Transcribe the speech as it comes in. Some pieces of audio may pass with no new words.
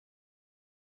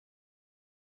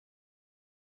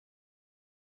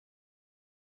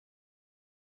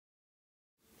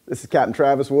This is Captain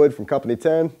Travis Wood from Company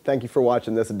 10. Thank you for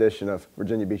watching this edition of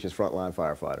Virginia Beach's Frontline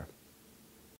Firefighter.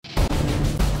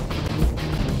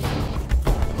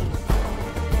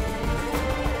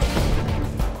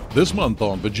 This month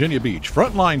on Virginia Beach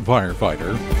Frontline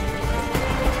Firefighter,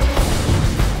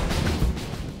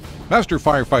 Master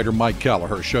Firefighter Mike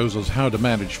Kellerh shows us how to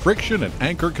manage friction and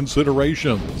anchor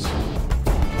considerations.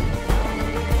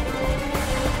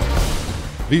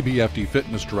 VBFD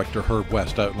Fitness Director Herb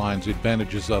West outlines the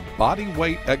advantages of body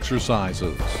weight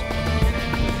exercises.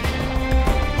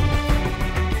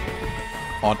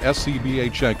 On SCBA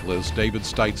checklist, David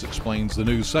Stites explains the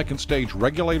new second stage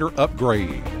regulator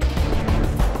upgrade.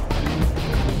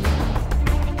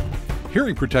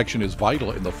 Hearing protection is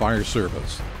vital in the fire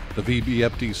service. The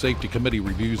VBFD Safety Committee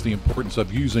reviews the importance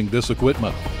of using this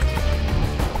equipment.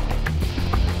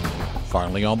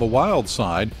 Finally, on the wild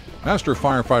side, Master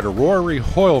Firefighter Rory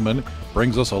Hoyleman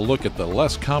brings us a look at the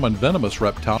less common venomous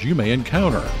reptiles you may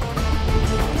encounter.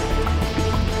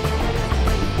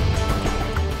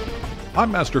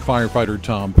 I'm Master Firefighter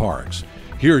Tom Parks.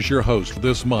 Here's your host for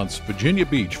this month's Virginia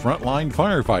Beach Frontline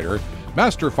Firefighter,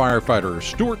 Master Firefighter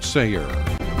Stuart Sayer.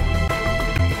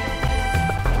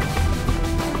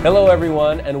 Hello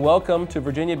everyone, and welcome to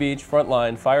Virginia Beach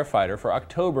Frontline Firefighter for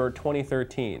October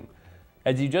 2013.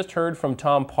 As you just heard from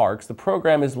Tom Parks, the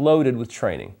program is loaded with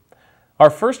training. Our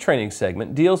first training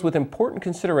segment deals with important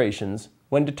considerations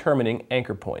when determining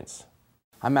anchor points.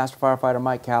 I'm Master Firefighter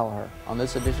Mike Kellerh. On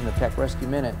this edition of Tech Rescue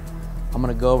Minute, I'm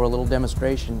going to go over a little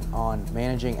demonstration on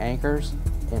managing anchors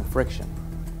and friction.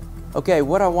 Okay,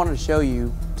 what I wanted to show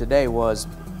you today was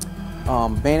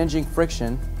managing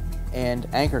friction and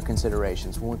anchor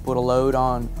considerations. When we put a load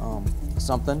on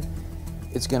something,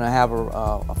 it's going to have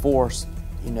a force,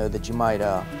 that you might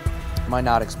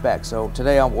not expect. So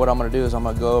today, what I'm going to do is I'm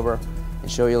going to go over and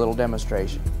show you a little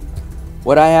demonstration.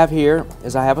 What I have here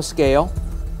is I have a scale,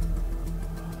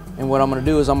 and what I'm going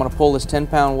to do is I'm going to pull this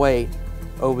 10-pound weight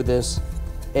over this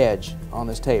edge on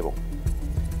this table,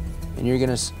 and you're going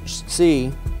to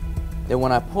see that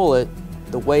when I pull it,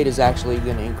 the weight is actually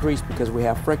going to increase because we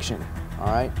have friction. All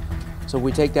right. So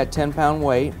we take that 10-pound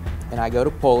weight and I go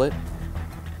to pull it,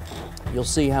 you'll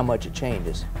see how much it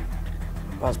changes.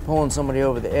 If I was pulling somebody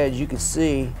over the edge, you could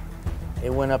see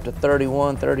it went up to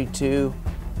 31, 32,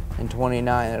 and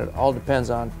 29. It all depends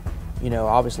on,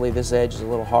 obviously this edge is a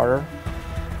little harder,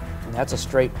 and that's a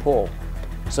straight pull.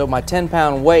 So my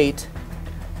 10-pound weight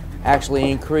actually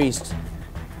increased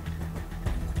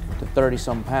to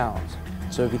 30-some pounds.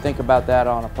 So if you think about that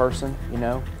on a person,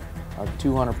 a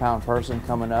 200-pound person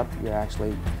coming up, you're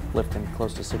actually lifting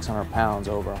close to 600 pounds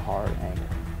over a hard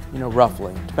anchor.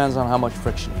 Roughly. Depends on how much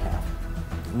friction you have.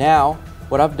 Now,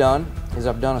 what I've done is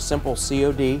I've done a simple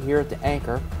COD here at the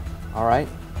anchor. All right.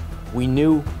 We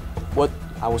knew what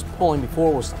I was pulling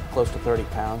before was close to 30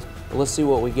 pounds. But let's see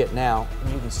what we get now.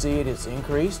 You can see it's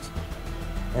increased,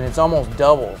 and it's almost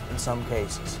double in some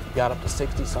cases. You got up to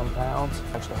 60-some pounds.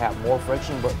 Actually have more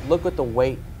friction, but look at the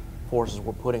weight forces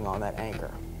we're putting on that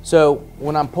anchor. So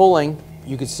when I'm pulling,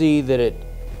 you can see that it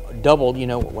doubled.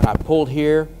 When I pulled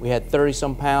here, we had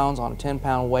 30-some pounds on a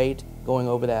 10-pound weight going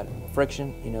over that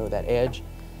friction, that edge.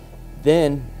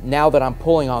 Then, now that I'm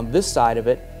pulling on this side of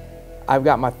it, I've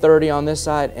got my 30 on this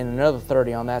side and another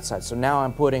 30 on that side. So now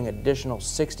I'm putting additional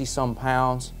 60-some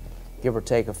pounds, give or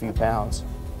take a few pounds,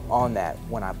 on that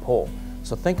when I pull.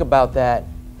 So think about that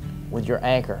with your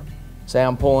anchor. Say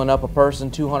I'm pulling up a person,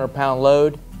 200-pound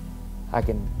load, I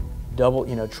can double,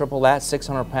 triple that,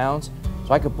 600 pounds.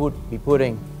 So I could be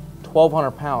putting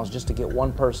 1,200 pounds just to get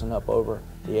one person up over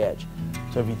the edge.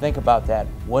 So if you think about that,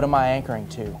 what am I anchoring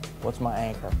to? What's my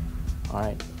anchor? All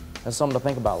right, that's something to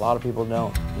think about. A lot of people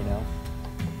don't,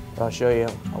 But I'll show you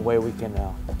a way we can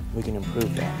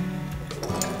improve that.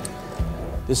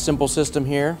 This simple system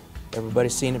here,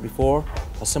 everybody's seen it before.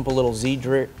 A simple little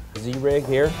Z-rig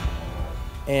here.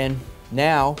 And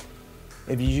now,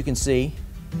 if you can see,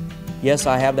 yes,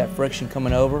 I have that friction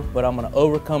coming over, but I'm going to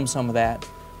overcome some of that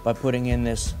by putting in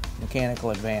this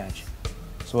mechanical advantage.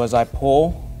 So as I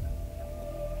pull,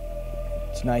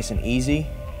 it's nice and easy,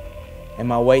 and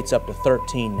my weight's up to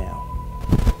 13 now.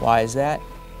 Why is that?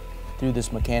 Through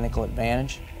this mechanical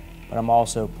advantage, but I'm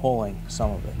also pulling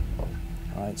some of it.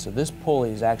 All right, so this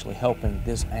pulley is actually helping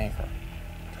this anchor,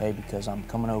 okay, because I'm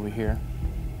coming over here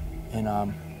and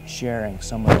I'm sharing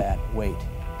some of that weight.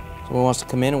 Someone wants to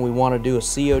come in and we want to do a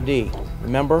COD.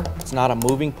 Remember, it's not a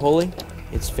moving pulley,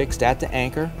 it's fixed at the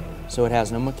anchor, so it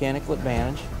has no mechanical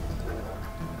advantage.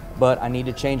 But I need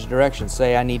to change direction.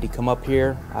 Say I need to come up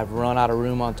here, I've run out of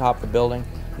room on top of the building,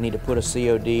 I need to put a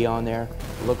COD on there.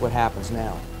 Look what happens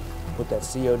now. Put that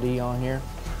COD on here,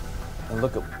 and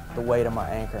look at the weight of my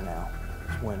anchor now.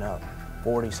 It went up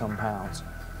 40 some pounds,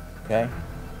 okay?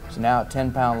 So now at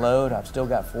 10-pound load, I've still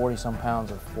got 40 some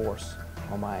pounds of force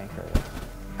on my anchor.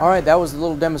 All right, that was a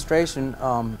little demonstration.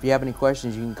 If you have any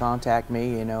questions, you can contact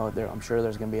me. You know, I'm sure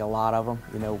there's gonna be a lot of them.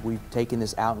 You know, we've taken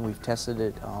this out and we've tested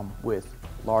it with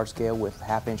large scale with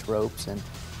half-inch ropes and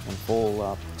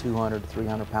full 200 to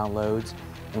 300 pound loads.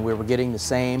 And we were getting the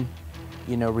same,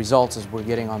 you know, results as we're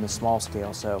getting on the small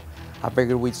scale. So I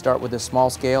figured we'd start with this small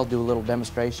scale, do a little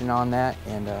demonstration on that,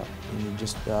 and you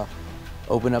just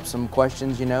open up some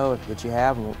questions, you know, that you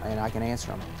have, and I can answer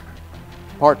them.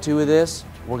 Part 2 of this,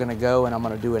 we're going to go and I'm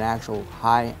going to do an actual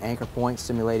high anchor point,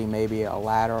 simulating maybe a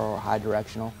ladder or high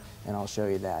directional, and I'll show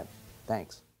you that.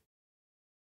 Thanks.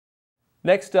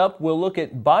 Next up, we'll look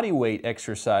at body weight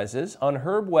exercises on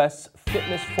Herb West's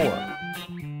fitness forum.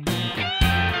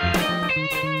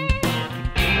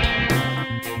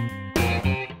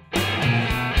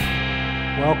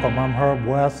 Welcome, I'm Herb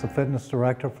West, the fitness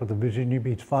director for the Virginia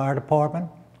Beach Fire Department,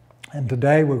 and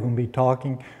today we're going to be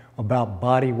talking about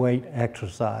body weight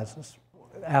exercises.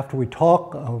 After we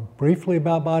talk briefly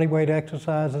about body weight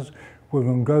exercises, we're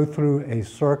going to go through a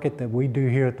circuit that we do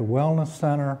here at the Wellness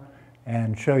Center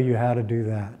and show you how to do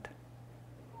that.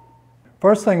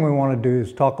 First thing we want to do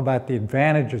is talk about the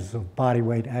advantages of body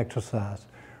weight exercise.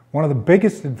 One of the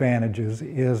biggest advantages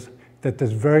is that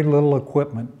there's very little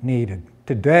equipment needed.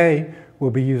 Today, we'll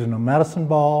be using a medicine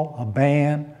ball, a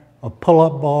band, a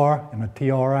pull-up bar, and a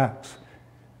TRX.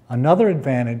 Another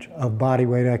advantage of body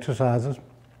weight exercises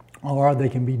are they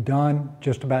can be done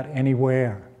just about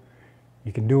anywhere.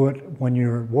 You can do it when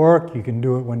you're at work, you can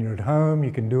do it when you're at home,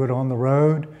 you can do it on the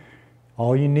road.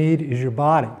 All you need is your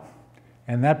body.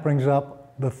 And that brings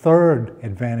up the third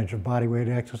advantage of body weight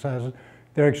exercises.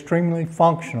 They're extremely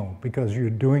functional because you're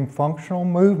doing functional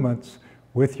movements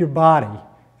with your body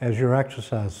as your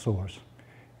exercise source.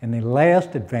 And the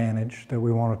last advantage that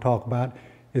we want to talk about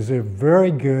is they're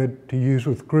very good to use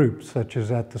with groups, such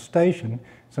as at the station.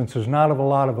 Since there's not a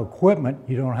lot of equipment,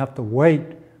 you don't have to wait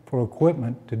for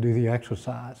equipment to do the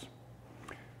exercise.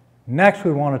 Next,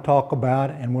 we want to talk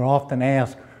about, and we're often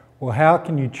asked, well, how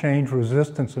can you change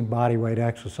resistance in body weight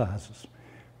exercises?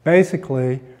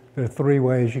 Basically, there are 3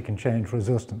 ways you can change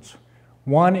resistance.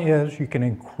 One is you can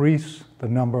increase the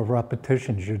number of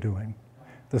repetitions you're doing.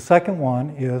 The second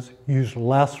one is use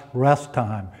less rest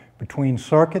time between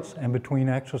circuits and between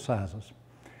exercises.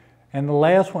 And the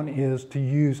last one is to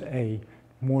use a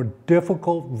more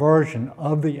difficult version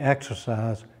of the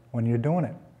exercise when you're doing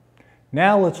it.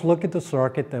 Now let's look at the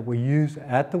circuit that we use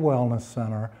at the Wellness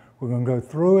Center. We're going to go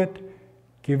through it,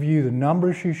 give you the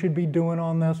numbers you should be doing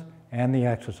on this, and the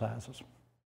exercises.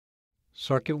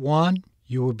 Circuit 1,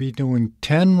 you will be doing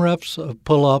 10 reps of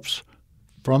pull-ups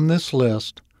from this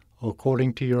list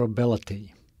according to your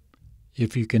ability.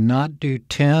 If you cannot do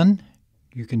 10,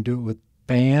 you can do it with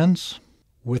bands,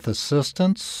 with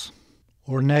assistance,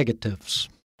 or negatives.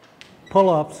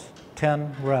 Pull-ups,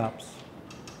 10 reps.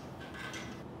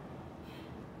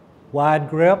 Wide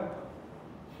grip,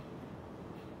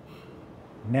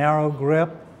 narrow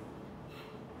grip,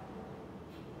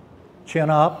 chin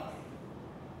up,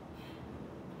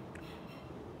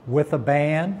 with a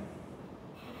band,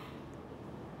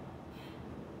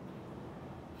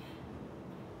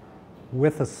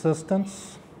 with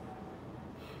assistance,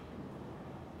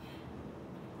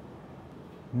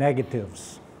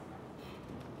 negatives.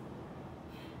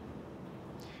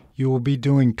 You will be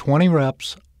doing 20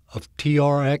 reps of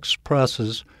TRX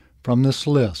presses from this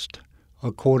list,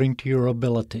 according to your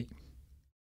ability.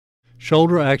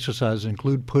 Shoulder exercises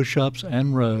include push-ups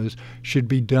and rows should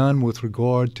be done with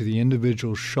regard to the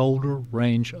individual's shoulder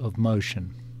range of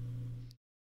motion.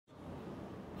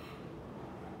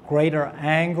 Greater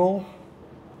angle,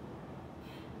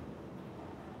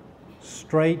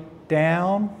 straight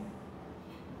down,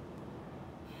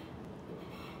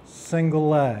 single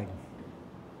leg.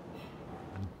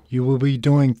 You will be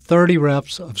doing 30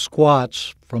 reps of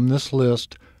squats from this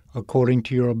list according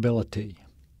to your ability.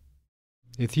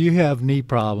 If you have knee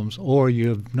problems or you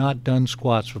have not done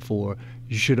squats before,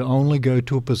 you should only go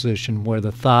to a position where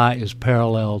the thigh is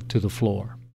parallel to the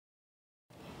floor.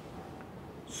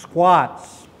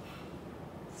 Squats,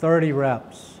 30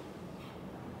 reps.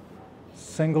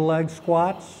 Single leg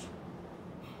squats,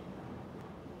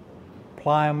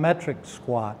 plyometric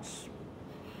squats.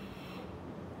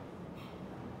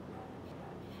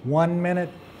 1 minute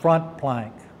front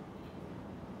plank.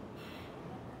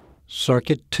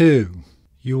 Circuit 2.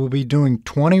 You will be doing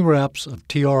 20 reps of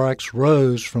TRX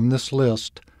rows from this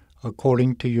list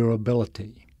according to your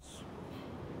ability.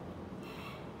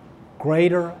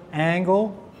 Greater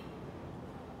angle,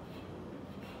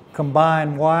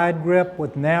 combine wide grip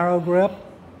with narrow grip.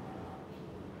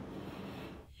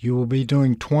 You will be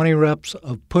doing 20 reps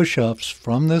of push-ups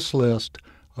from this list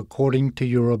according to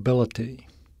your ability.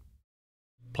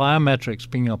 Plyometrics,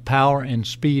 being a power and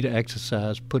speed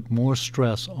exercise, put more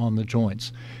stress on the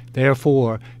joints.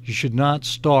 Therefore, you should not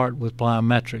start with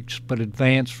plyometrics, but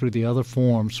advance through the other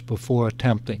forms before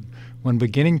attempting. When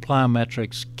beginning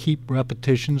plyometrics, keep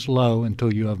repetitions low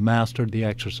until you have mastered the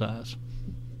exercise.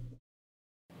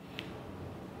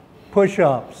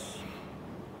 Push-ups,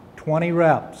 20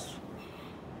 reps.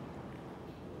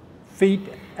 Feet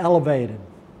elevated.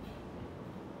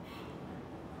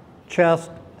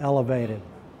 Chest elevated.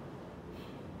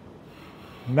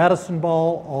 Medicine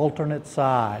ball alternate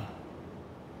side.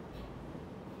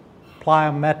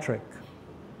 Plyometric.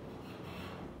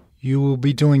 You will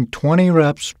be doing 20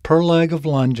 reps per leg of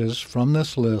lunges from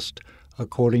this list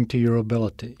according to your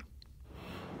ability.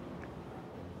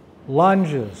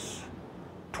 Lunges,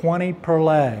 20 per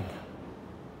leg.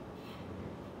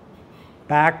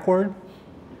 Backward,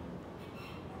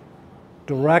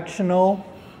 directional,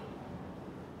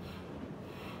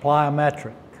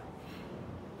 plyometric.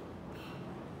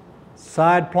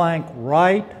 Side plank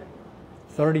right,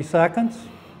 30 seconds.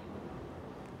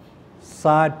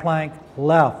 Side plank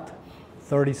left,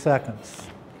 30 seconds.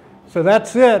 So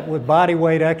that's it with body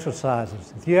weight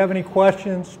exercises. If you have any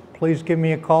questions, please give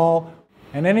me a call.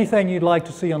 And anything you'd like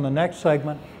to see on the next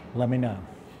segment, let me know.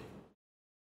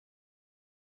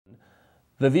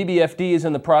 The VBFD is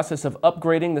in the process of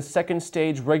upgrading the second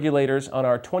stage regulators on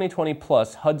our 2020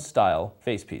 Plus HUD-style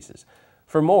face pieces.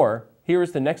 For more, here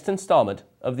is the next installment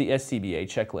of the SCBA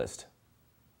checklist.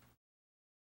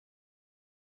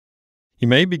 You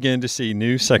may begin to see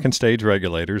new second stage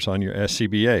regulators on your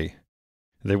SCBA.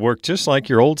 They work just like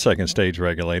your old second stage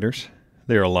regulators.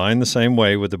 They are aligned the same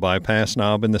way with the bypass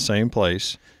knob in the same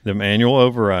place. The manual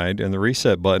override and the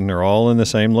reset button are all in the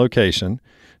same location.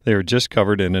 They are just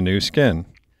covered in a new skin.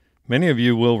 Many of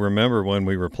you will remember when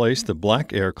we replaced the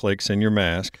black air clicks in your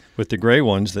mask with the gray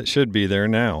ones that should be there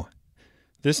now.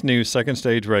 This new second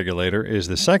stage regulator is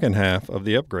the second half of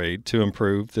the upgrade to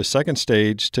improve the second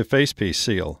stage to facepiece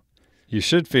seal. You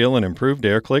should feel an improved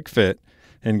air click fit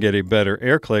and get a better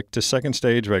air click to second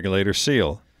stage regulator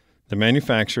seal. The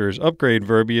manufacturer's upgrade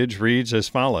verbiage reads as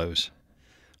follows.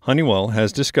 Honeywell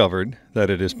has discovered that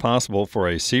it is possible for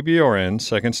a CBRN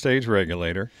second stage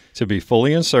regulator to be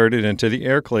fully inserted into the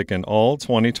air click in all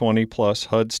 2020 Plus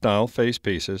HUD-style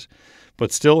facepieces,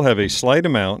 but still have a slight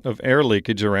amount of air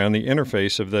leakage around the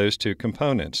interface of those two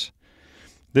components.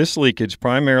 This leakage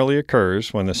primarily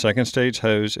occurs when the second stage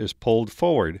hose is pulled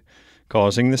forward,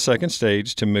 causing the second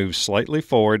stage to move slightly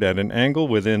forward at an angle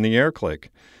within the air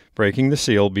click, breaking the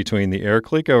seal between the air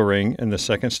click O-ring and the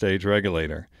second stage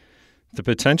regulator. The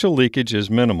potential leakage is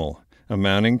minimal,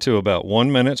 amounting to about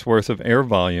 1 minute's worth of air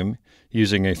volume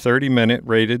using a 30-minute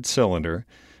rated cylinder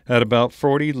at about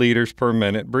 40 liters per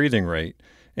minute breathing rate,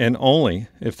 and only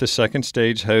if the second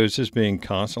stage hose is being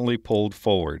constantly pulled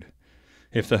forward.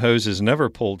 If the hose is never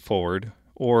pulled forward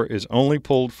or is only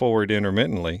pulled forward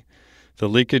intermittently, the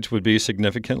leakage would be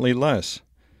significantly less.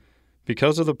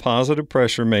 Because of the positive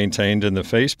pressure maintained in the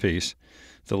facepiece,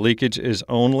 the leakage is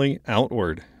only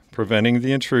outward, preventing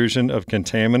the intrusion of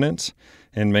contaminants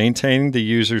and maintaining the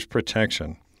user's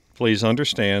protection. Please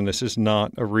understand this is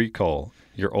not a recall.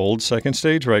 Your old second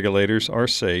stage regulators are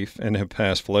safe and have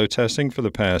passed flow testing for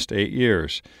the past 8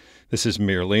 years. This is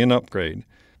merely an upgrade.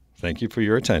 Thank you for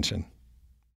your attention.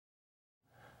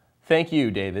 Thank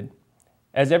you, David.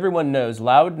 As everyone knows,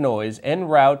 loud noise en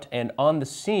route and on the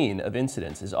scene of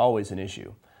incidents is always an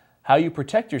issue. How you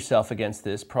protect yourself against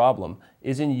this problem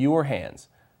is in your hands.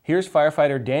 Here's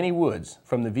firefighter Danny Woods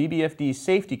from the VBFD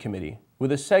Safety Committee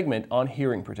with a segment on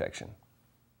hearing protection.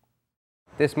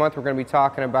 This month we're going to be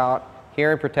talking about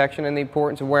hearing protection and the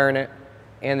importance of wearing it,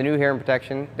 and the new hearing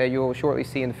protection that you will shortly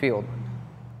see in the field.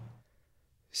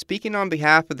 Speaking on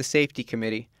behalf of the Safety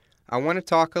Committee, I want to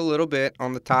talk a little bit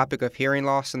on the topic of hearing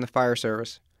loss in the fire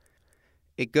service.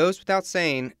 It goes without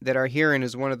saying that our hearing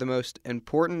is one of the most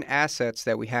important assets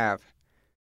that we have.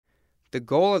 The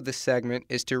goal of this segment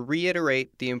is to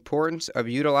reiterate the importance of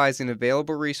utilizing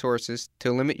available resources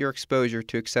to limit your exposure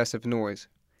to excessive noise.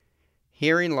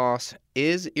 Hearing loss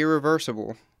is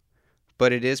irreversible,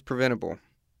 but it is preventable.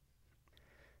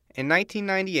 In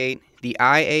 1998, the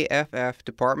IAFF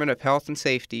Department of Health and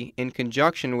Safety, in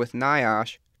conjunction with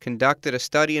NIOSH, conducted a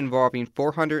study involving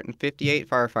 458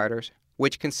 firefighters,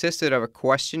 which consisted of a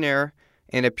questionnaire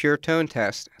and a pure tone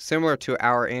test, similar to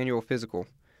our annual physical.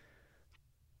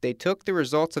 They took the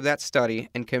results of that study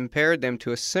and compared them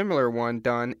to a similar one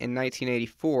done in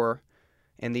 1984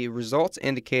 and the results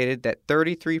indicated that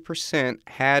 33%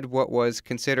 had what was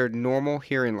considered normal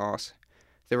hearing loss.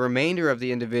 The remainder of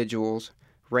the individuals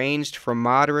ranged from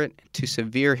moderate to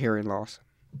severe hearing loss.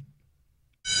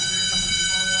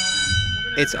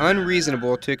 It's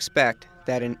unreasonable to expect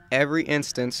that in every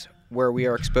instance where we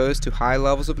are exposed to high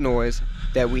levels of noise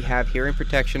that we have hearing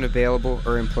protection available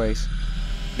or in place.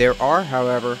 There are,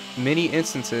 however, many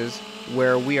instances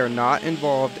where we are not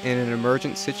involved in an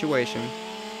emergent situation,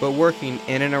 but working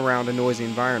in and around a noisy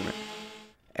environment.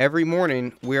 Every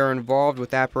morning, we are involved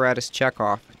with apparatus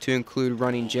checkoff to include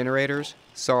running generators,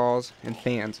 saws, and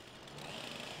fans.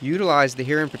 Utilize the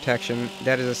hearing protection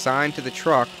that is assigned to the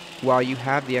truck while you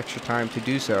have the extra time to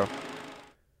do so.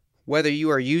 Whether you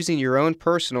are using your own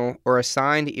personal or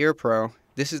assigned ear pro,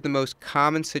 this is the most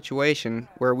common situation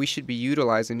where we should be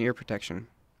utilizing ear protection.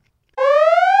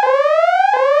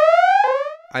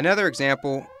 Another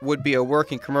example would be a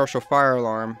working commercial fire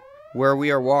alarm, where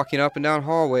we are walking up and down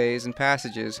hallways and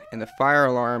passages and the fire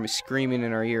alarm is screaming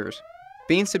in our ears.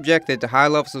 Being subjected to high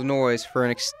levels of noise for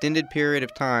an extended period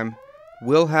of time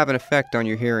will have an effect on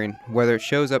your hearing, whether it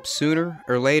shows up sooner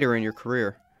or later in your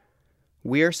career.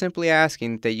 We are simply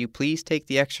asking that you please take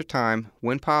the extra time,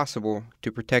 when possible,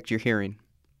 to protect your hearing.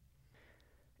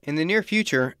 In the near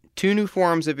future, 2 new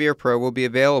forms of ear pro will be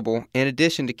available in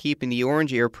addition to keeping the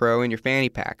orange ear pro in your fanny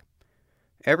pack.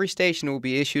 Every station will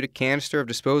be issued a canister of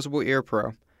disposable ear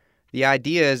pro. The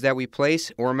idea is that we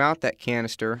place or mount that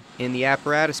canister in the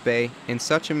apparatus bay in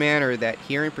such a manner that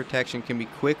hearing protection can be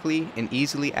quickly and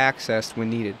easily accessed when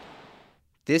needed.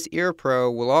 This ear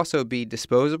pro will also be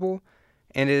disposable,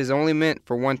 and it is only meant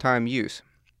for one-time use.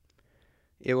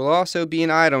 It will also be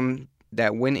an item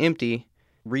that, when empty,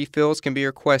 refills can be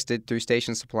requested through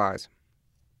station supplies.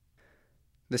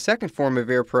 The second form of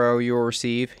ear pro you will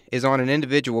receive is on an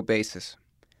individual basis.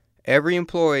 Every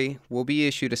employee will be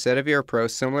issued a set of ear pro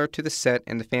similar to the set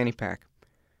in the fanny pack.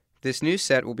 This new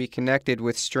set will be connected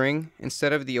with string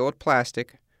instead of the old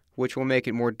plastic, which will make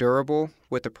it more durable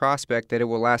with the prospect that it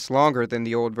will last longer than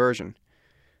the old version.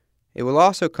 It will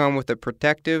also come with a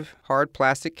protective, hard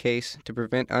plastic case to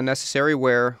prevent unnecessary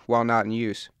wear while not in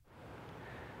use.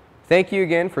 Thank you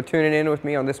again for tuning in with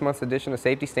me on this month's edition of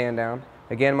Safety Stand Down.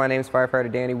 Again, my name is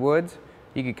Firefighter Danny Woods.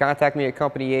 You can contact me at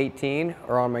Company 18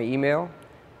 or on my email.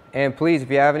 And please, if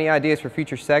you have any ideas for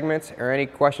future segments or any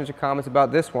questions or comments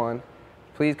about this one,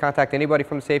 please contact anybody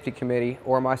from the Safety Committee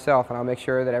or myself, and I'll make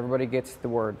sure that everybody gets the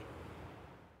word.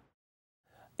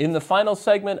 In the final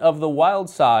segment of The Wild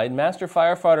Side, Master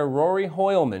Firefighter Rory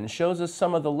Hoyleman shows us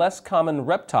some of the less common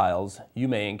reptiles you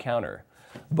may encounter.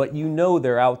 But you know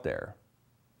they're out there.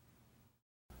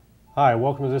 Hi,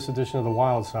 welcome to this edition of The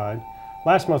Wild Side.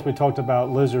 Last month we talked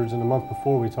about lizards, and the month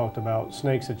before we talked about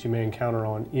snakes that you may encounter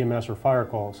on EMS or fire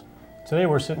calls. Today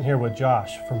we're sitting here with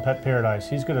Josh from Pet Paradise.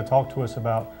 He's going to talk to us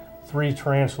about 3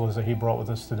 tarantulas that he brought with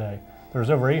us today. There's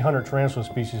over 800 tarantula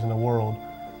species in the world,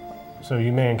 so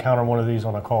you may encounter one of these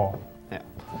on a call. Yeah.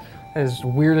 As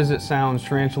weird as it sounds,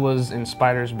 tarantulas and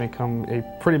spiders have become a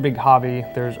pretty big hobby.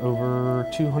 There's over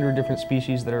 200 different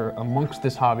species that are amongst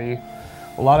this hobby.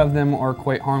 A lot of them are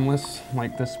quite harmless,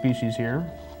 like this species here.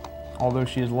 Although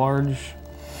she is large,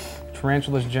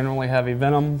 tarantulas generally have a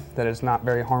venom that is not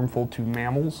very harmful to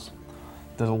mammals.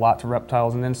 Does a lot to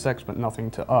reptiles and insects, but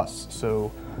nothing to us.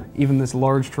 So even this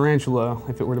large tarantula,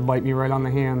 if it were to bite me right on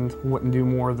the hand, wouldn't do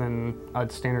more than a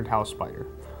standard house spider.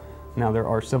 Now there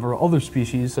are several other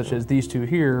species, such as these 2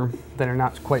 here, that are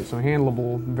not quite so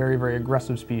handleable, very, very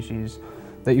aggressive species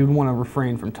that you'd want to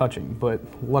refrain from touching. But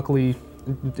luckily,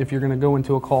 if you're going to go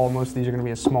into a call, most of these are going to be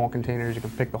in small containers. You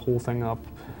can pick the whole thing up,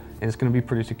 and it's going to be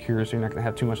pretty secure, so you're not going to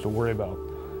have too much to worry about.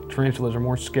 Tarantulas are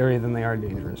more scary than they are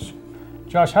dangerous.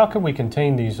 Josh, how can we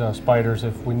contain these spiders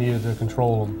if we needed to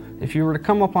control them? If you were to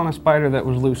come up on a spider that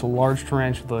was loose, a large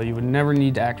tarantula, you would never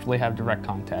need to actually have direct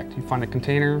contact. You find a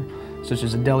container, such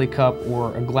as a deli cup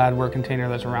or a Gladware container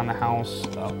that's around the house,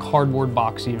 a cardboard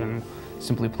box even,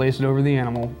 simply place it over the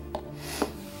animal.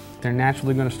 They're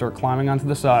naturally going to start climbing onto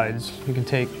the sides. You can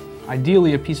take,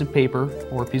 ideally, a piece of paper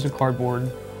or a piece of cardboard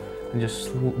and just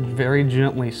very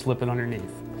gently slip it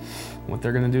underneath. What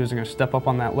they're going to do is they're going to step up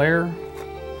on that layer,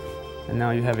 and now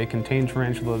you have a contained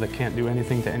tarantula that can't do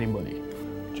anything to anybody.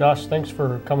 Josh, thanks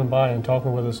for coming by and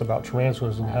talking with us about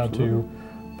tarantulas and how to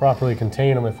properly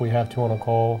contain them if we have to on a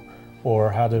call,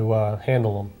 or how to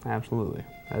handle them. Absolutely.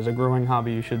 As a growing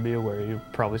hobby, you should be aware. You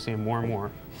probably see them more and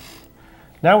more.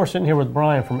 Now we're sitting here with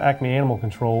Brian from Acme Animal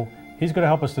Control. He's going to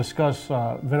help us discuss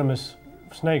venomous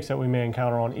snakes that we may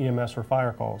encounter on EMS or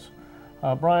fire calls.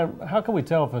 Brian, how can we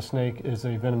tell if a snake is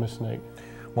a venomous snake?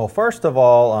 Well, first of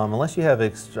all, unless you have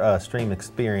extreme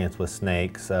experience with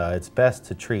snakes, it's best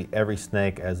to treat every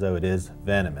snake as though it is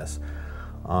venomous.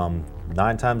 9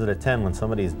 times out of 10, when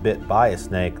somebody is bit by a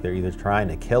snake, they're either trying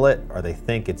to kill it or they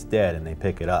think it's dead and they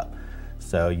pick it up.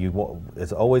 So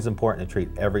it's always important to treat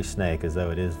every snake as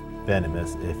though it is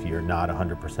venomous if you're not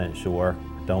 100% sure.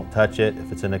 Don't touch it. If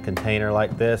it's in a container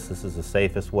like this is the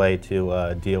safest way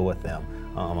to deal with them,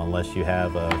 unless you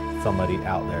have somebody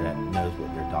out there that knows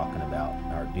what you're talking about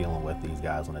or dealing with these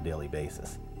guys on a daily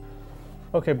basis.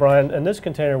 Okay, Brian, in this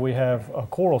container we have a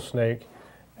coral snake,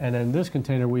 and in this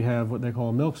container we have what they call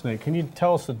a milk snake. Can you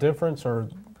tell us the difference or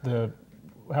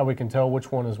how we can tell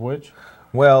which one is which?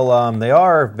 Well, they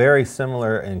are very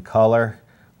similar in color,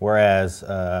 whereas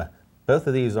both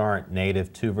of these aren't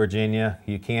native to Virginia.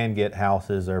 You can get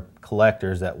houses or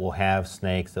collectors that will have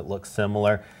snakes that look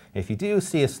similar. If you do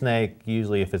see a snake,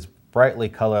 usually if it's brightly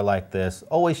colored like this,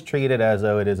 always treat it as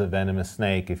though it is a venomous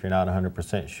snake if you're not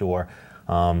 100% sure.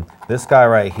 This guy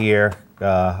right here,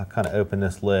 I kind of open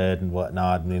this lid and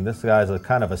whatnot. I mean, this guy's a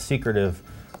kind of a secretive,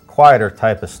 quieter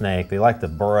type of snake. They like to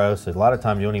burrow, so a lot of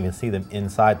times you don't even see them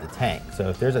inside the tank. So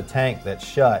if there's a tank that's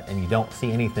shut and you don't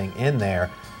see anything in there,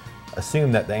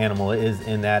 assume that the animal is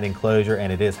in that enclosure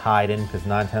and it is hiding, because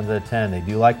 9 times out of 10 they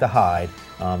do like to hide.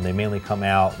 They mainly come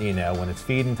out, when it's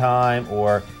feeding time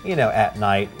or, at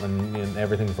night when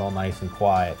everything's all nice and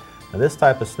quiet. Now this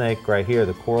type of snake right here,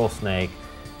 the coral snake,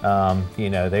 they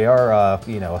are,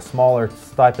 a smaller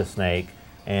type of snake,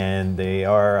 and they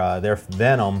are, their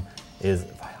venom is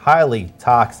highly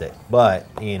toxic, but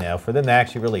for them to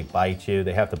actually really bite you,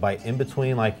 they have to bite in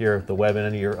between like the webbing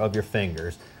of your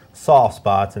fingers, soft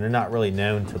spots, and they're not really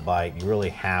known to bite. You really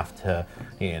have to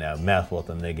mess with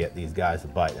them to get these guys to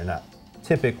bite. They're not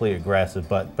typically aggressive,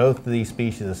 but both of these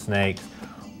species of snakes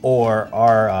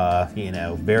are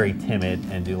very timid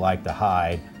and do like to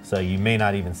hide, so you may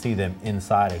not even see them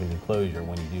inside of an enclosure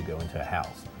when you do go into a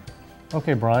house.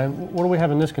 Okay, Brian, what do we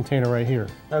have in this container right here?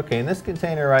 Okay, in this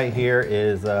container right here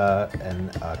is a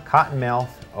cottonmouth,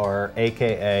 or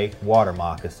AKA water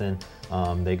moccasin.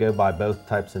 They go by both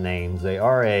types of names. They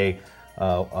are a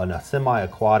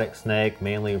semi-aquatic snake,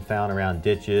 mainly found around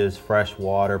ditches,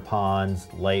 freshwater ponds,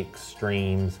 lakes,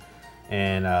 streams,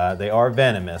 and they are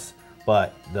venomous.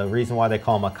 But the reason why they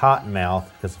call them a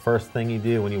cottonmouth, because the first thing you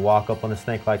do when you walk up on a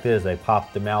snake like this, they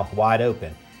pop the mouth wide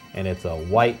open, and it's a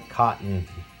white cotton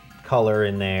color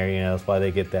in there, that's why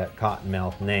they get that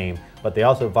cottonmouth name. But they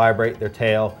also vibrate their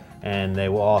tail, and they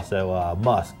will also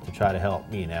musk to try to help,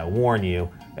 warn you.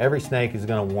 Every snake is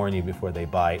going to warn you before they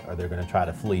bite, or they're going to try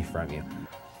to flee from you.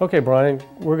 Okay, Brian,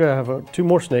 we're going to have 2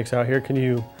 more snakes out here. Can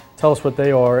you tell us what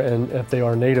they are and if they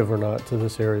are native or not to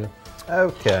this area?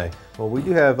 Okay, well, we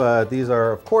do have, these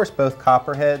are of course both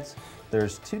copperheads.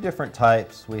 There's 2 different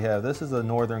types. We have, this is a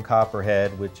northern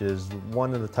copperhead, which is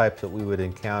one of the types that we would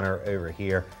encounter over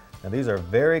here. Now these are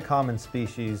very common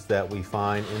species that we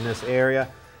find in this area.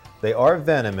 They are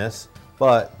venomous,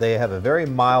 but they have a very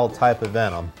mild type of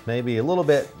venom, maybe a little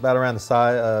bit about around the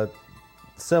size,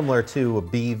 similar to a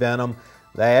bee venom.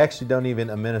 They actually don't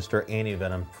even administer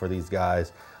anti-venom for these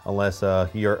guys unless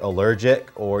you're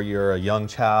allergic or you're a young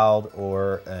child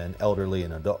or an elderly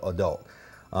and adult.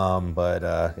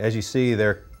 As you see,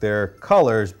 their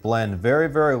colors blend very,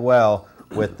 very well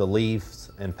with the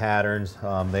leaves and patterns.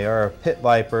 They are a pit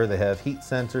viper. They have heat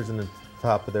sensors in the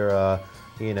top of their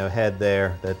head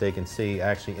there that they can see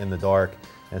actually in the dark,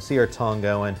 and see our tongue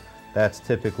going. That's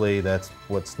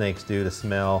what snakes do to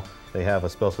smell. They have a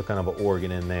special kind of an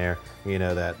organ in there,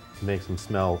 that makes them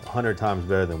smell 100 times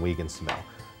better than we can smell.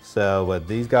 So, but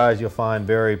these guys you'll find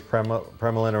very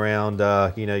prevalent around,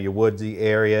 your woodsy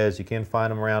areas. You can find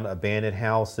them around abandoned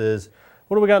houses.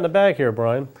 What do we got in the bag here,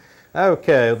 Brian?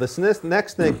 Okay, this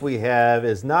next snake we have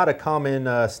is not a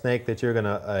common snake that you're going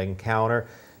to encounter.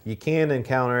 You can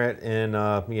encounter it in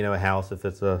a house if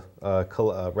it's a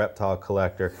reptile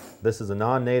collector. This is a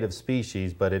non-native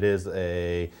species, but it is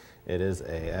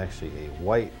actually a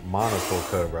white monocle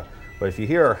cobra. But if you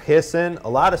hear her hissing, a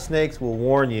lot of snakes will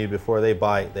warn you before they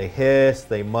bite. They hiss,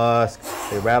 they musk,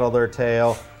 they rattle their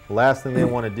tail. The last thing they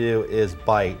want to do is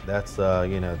bite. That's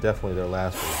definitely their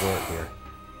last resort here.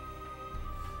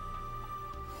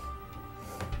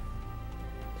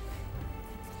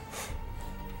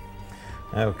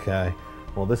 Okay,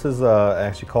 well this is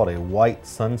actually called a white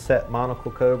sunset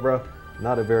monocle cobra.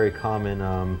 Not a very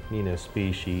common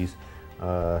species,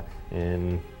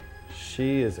 and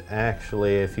she is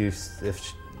actually,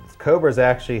 if cobras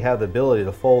actually have the ability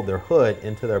to fold their hood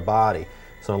into their body.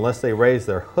 So unless they raise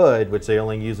their hood, which they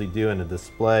only usually do in a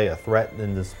display, a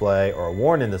threatening display or a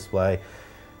warning display,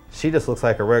 she just looks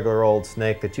like a regular old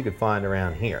snake that you could find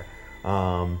around here.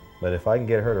 But if I can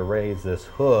get her to raise this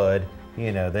hood,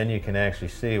 you know, then you can actually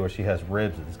see where she has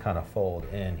ribs that just kind of fold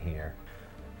in here.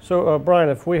 So Brian,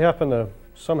 if we happen to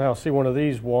somehow see one of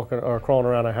these walking or crawling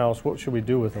around a house, what should we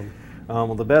do with them?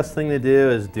 Well, the best thing to do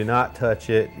is do not touch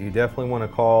it. You definitely want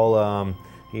to call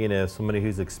you know, somebody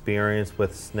who's experienced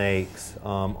with snakes.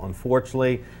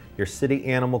 Unfortunately, your city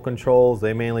animal controls,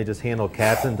 they mainly just handle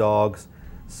cats and dogs,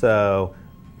 so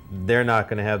they're not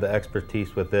going to have the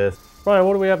expertise with this. Brian,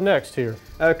 what do we have next here?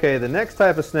 Okay, the next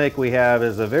type of snake we have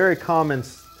is a very common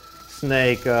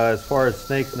snake as far as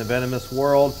snakes in the venomous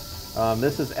world.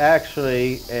 This is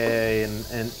actually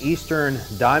an eastern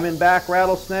diamondback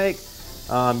rattlesnake.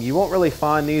 You won't really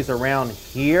find these around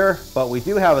here, but we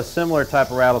do have a similar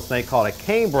type of rattlesnake called a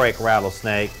canebrake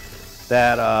rattlesnake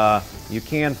that you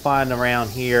can find around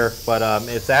here, but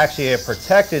it's actually a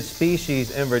protected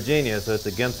species in Virginia, so it's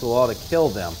against the law to kill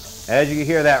them. As you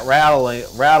hear that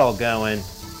rattle going,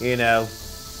 you know,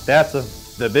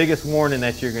 that's the biggest warning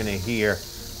that you're going to hear.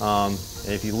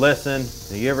 If you listen,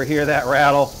 if you ever hear that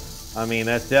rattle, I mean,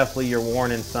 that's definitely your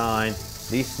warning sign.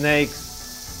 These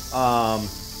snakes aren't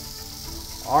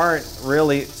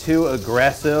really too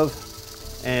aggressive,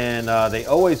 and they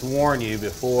always warn you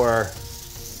before,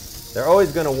 they're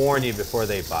always going to warn you before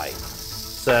they bite.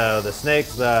 So the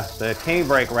snakes, the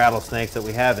canebrake rattlesnakes that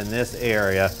we have in this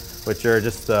area, which are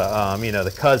just the, you know,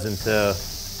 the cousin to,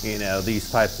 you know,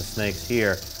 these types of snakes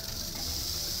here,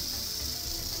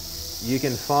 you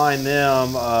can find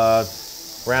them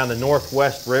around the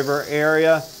Northwest River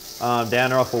area, down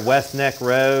there off of West Neck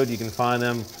Road. You can find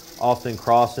them often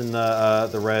crossing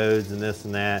the roads and this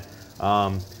and that.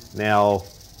 Now,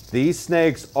 these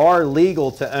snakes are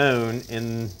legal to own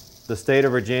in the state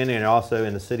of Virginia and also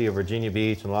in the city of Virginia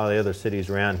Beach and a lot of the other cities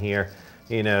around here,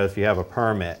 you know, if you have a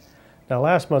permit. Now,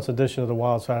 last month's edition of The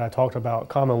Wild Side, I talked about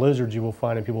common lizards you will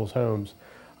find in people's homes.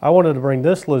 I wanted to bring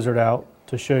this lizard out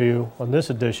to show you on this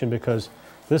edition because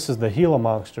this is the Gila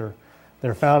monster.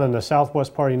 They're found in the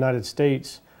southwest part of the United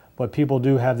States, but people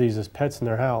do have these as pets in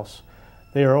their house.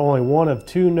 They are only one of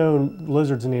 2 known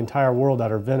lizards in the entire world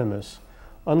that are venomous.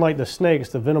 Unlike the snakes,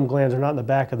 the venom glands are not in the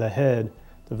back of the head.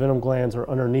 The venom glands are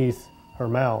underneath her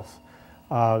mouth.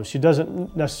 She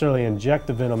doesn't necessarily inject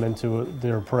the venom into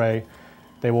their prey.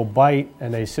 They will bite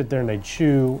and they sit there and they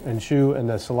chew, and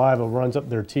the saliva runs up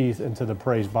their teeth into the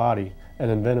prey's body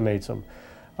and envenomates them.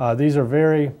 These are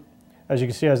very, as you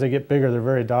can see, as they get bigger, they're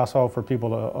very docile for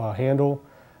people to handle.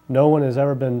 No one has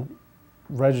ever been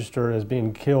registered as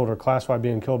being killed or classified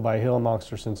being killed by a Gila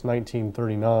monster since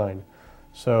 1939.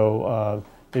 So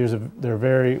they're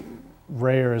very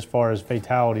rare as far as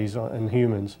fatalities in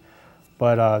humans.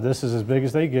 But this is as big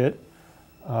as they get,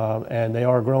 and they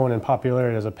are growing in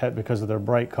popularity as a pet because of their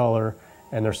bright color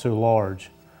and they're so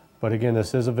large. But again,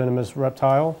 this is a venomous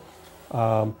reptile.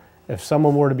 If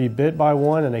someone were to be bit by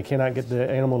one and they cannot get the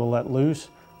animal to let loose,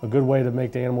 a good way to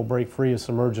make the animal break free is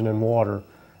submerging in water.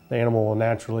 The animal will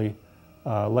naturally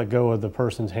let go of the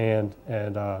person's hand,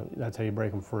 and that's how you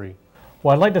break them free.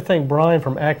 Well, I'd like to thank Brian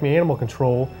from Acme Animal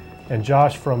Control and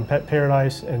Josh from Pet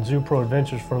Paradise and Zoo Pro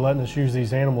Adventures for letting us use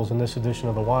these animals in this edition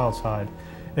of The Wild Side.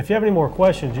 If you have any more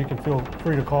questions, you can feel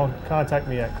free to contact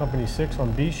me at Company 6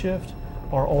 on B Shift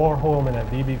or Holman at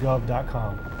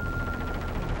bbgov.com.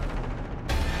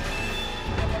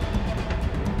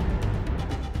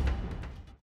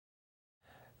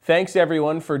 Thanks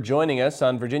everyone for joining us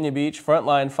on Virginia Beach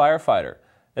Frontline Firefighter.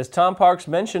 As Tom Parks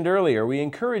mentioned earlier, we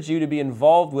encourage you to be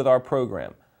involved with our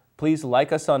program. Please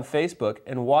like us on Facebook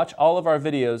and watch all of our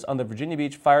videos on the Virginia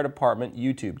Beach Fire Department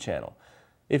YouTube channel.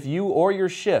 If you or your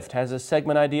shift has a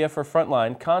segment idea for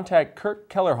Frontline, contact Kirk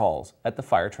Kellerhals at the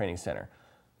Fire Training Center.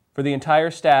 For the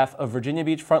entire staff of Virginia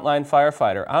Beach Frontline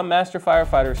Firefighter, I'm Master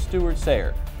Firefighter Stuart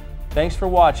Sayer. Thanks for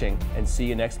watching and see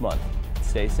you next month.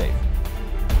 Stay safe.